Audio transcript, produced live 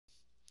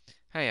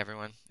Hi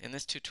everyone. In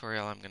this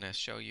tutorial I'm going to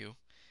show you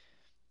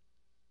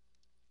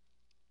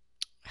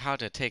how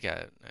to take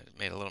I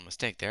made a little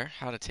mistake there,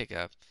 how to take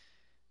a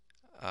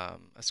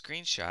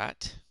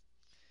screenshot.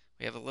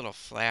 We have a little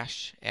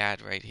flash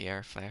ad right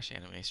here, flash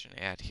animation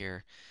ad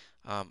here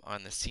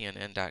on the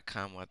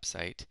CNN.com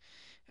website.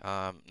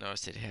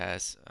 Notice it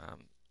has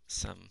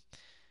some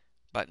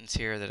buttons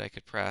here that I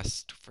could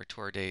press for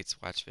tour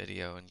dates, watch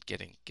video, and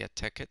get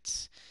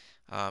tickets.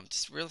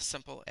 Just a real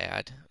simple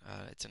ad.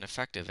 It's an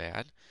effective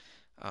ad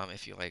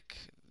if you like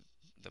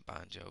the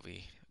Bon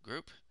Jovi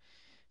group.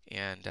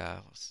 And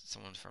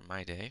someone from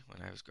my day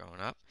when I was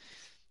growing up.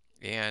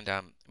 And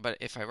but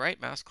if I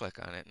right mouse click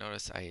on it,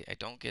 notice I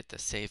don't get the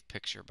save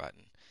picture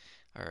button.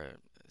 Or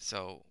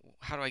so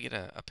how do I get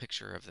a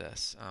picture of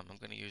this? I'm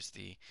going to use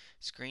the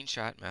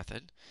screenshot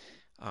method.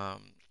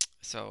 Um,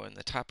 so in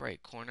the top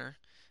right corner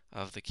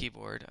of the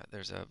keyboard,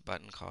 there's a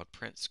button called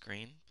Print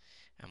Screen.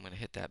 I'm going to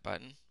hit that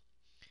button.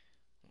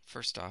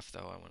 First off,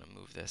 though, I want to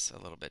move this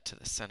a little bit to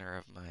the center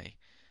of my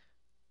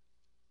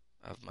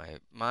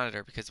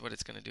monitor, because what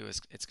it's going to do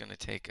is it's going to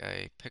take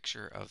a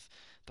picture of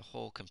the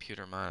whole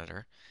computer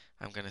monitor.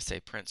 I'm going to say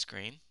print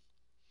screen,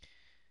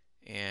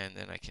 and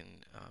then I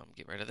can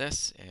get rid of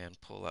this and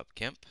pull up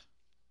Gimp.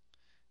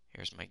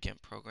 Here's my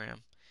Gimp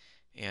program,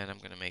 and I'm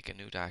going to make a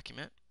new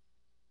document.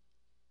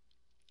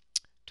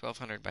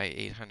 1200 by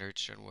 800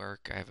 should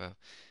work. I have a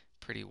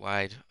pretty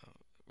wide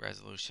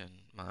resolution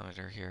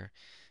monitor here,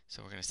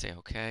 so we're going to say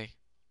OK,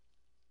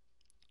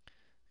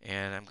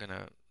 and I'm going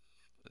to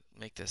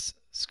make this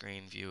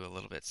screen view a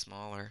little bit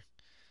smaller.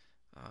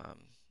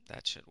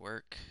 That should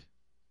work.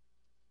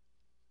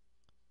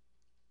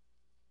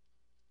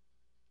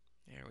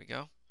 There we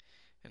go.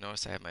 And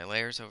notice I have my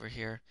layers over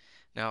here.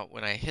 Now,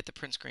 when I hit the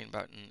print screen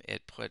button,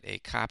 it put a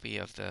copy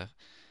of a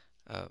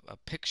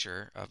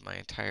picture of my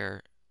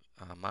entire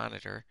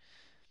monitor,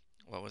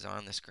 what was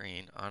on the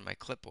screen, on my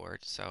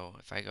clipboard. So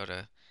if I go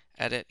to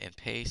Edit and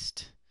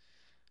Paste,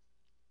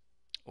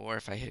 or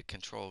if I hit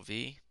Control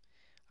V,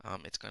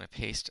 it's going to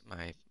paste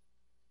my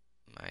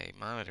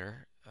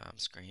monitor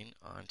screen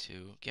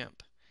onto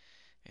Gimp.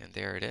 And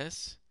there it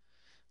is.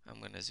 I'm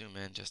going to zoom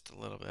in just a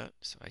little bit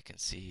so I can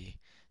see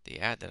the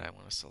ad that I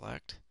want to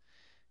select.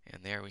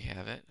 And there we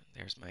have it.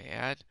 There's my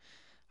ad.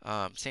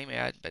 Same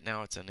ad, but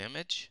now it's an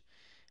image.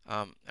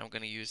 I'm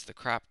going to use the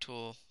crop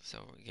tool. So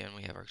again,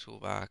 we have our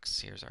toolbox.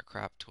 Here's our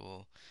crop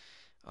tool.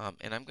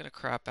 And I'm going to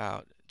crop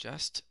out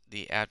just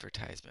the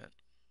advertisement.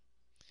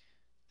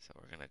 So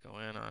we're going to go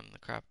in on the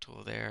crop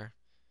tool there.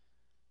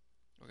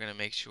 We're going to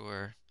make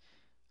sure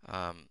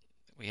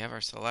we have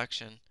our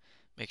selection.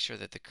 Make sure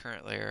that the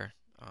current layer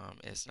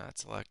is not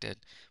selected.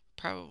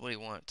 Probably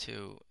want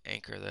to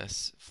anchor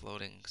this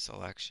floating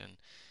selection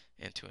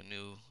into a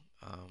new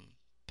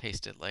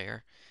pasted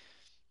layer.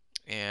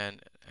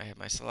 And I have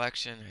my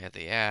selection, I have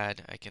the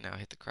ad. I can now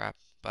hit the crop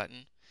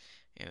button,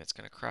 and it's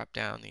going to crop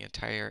down the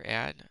entire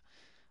ad.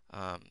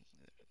 Um,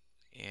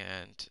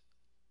 and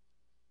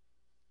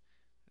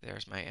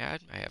there's my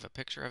ad. I have a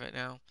picture of it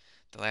now.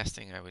 The last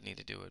thing I would need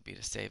to do would be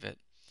to save it.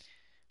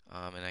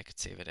 And I could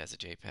save it as a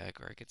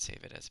JPEG, or I could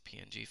save it as a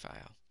PNG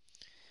file.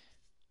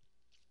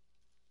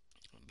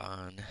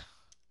 Bon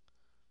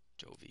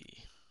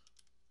Jovi.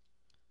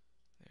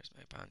 There's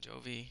my Bon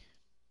Jovi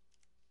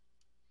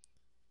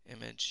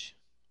image.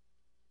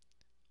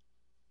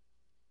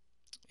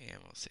 And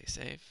we'll say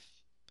save.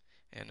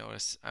 And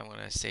notice I want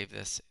to save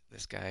this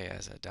guy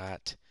as a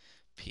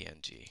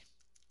 .png.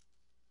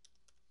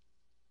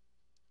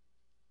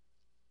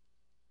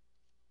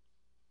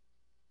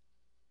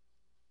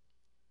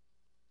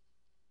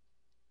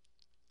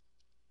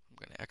 I'm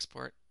going to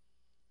export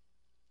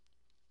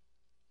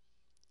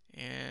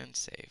and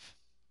save.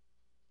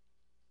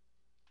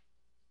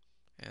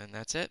 And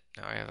that's it.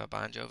 Now I have a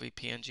Bon Jovi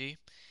PNG,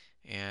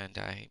 and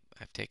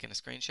I've taken a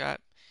screenshot,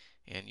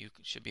 and you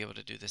should be able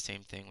to do the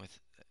same thing with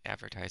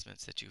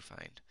advertisements that you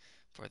find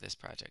for this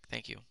project.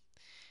 Thank you,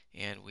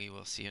 and we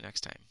will see you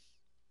next time.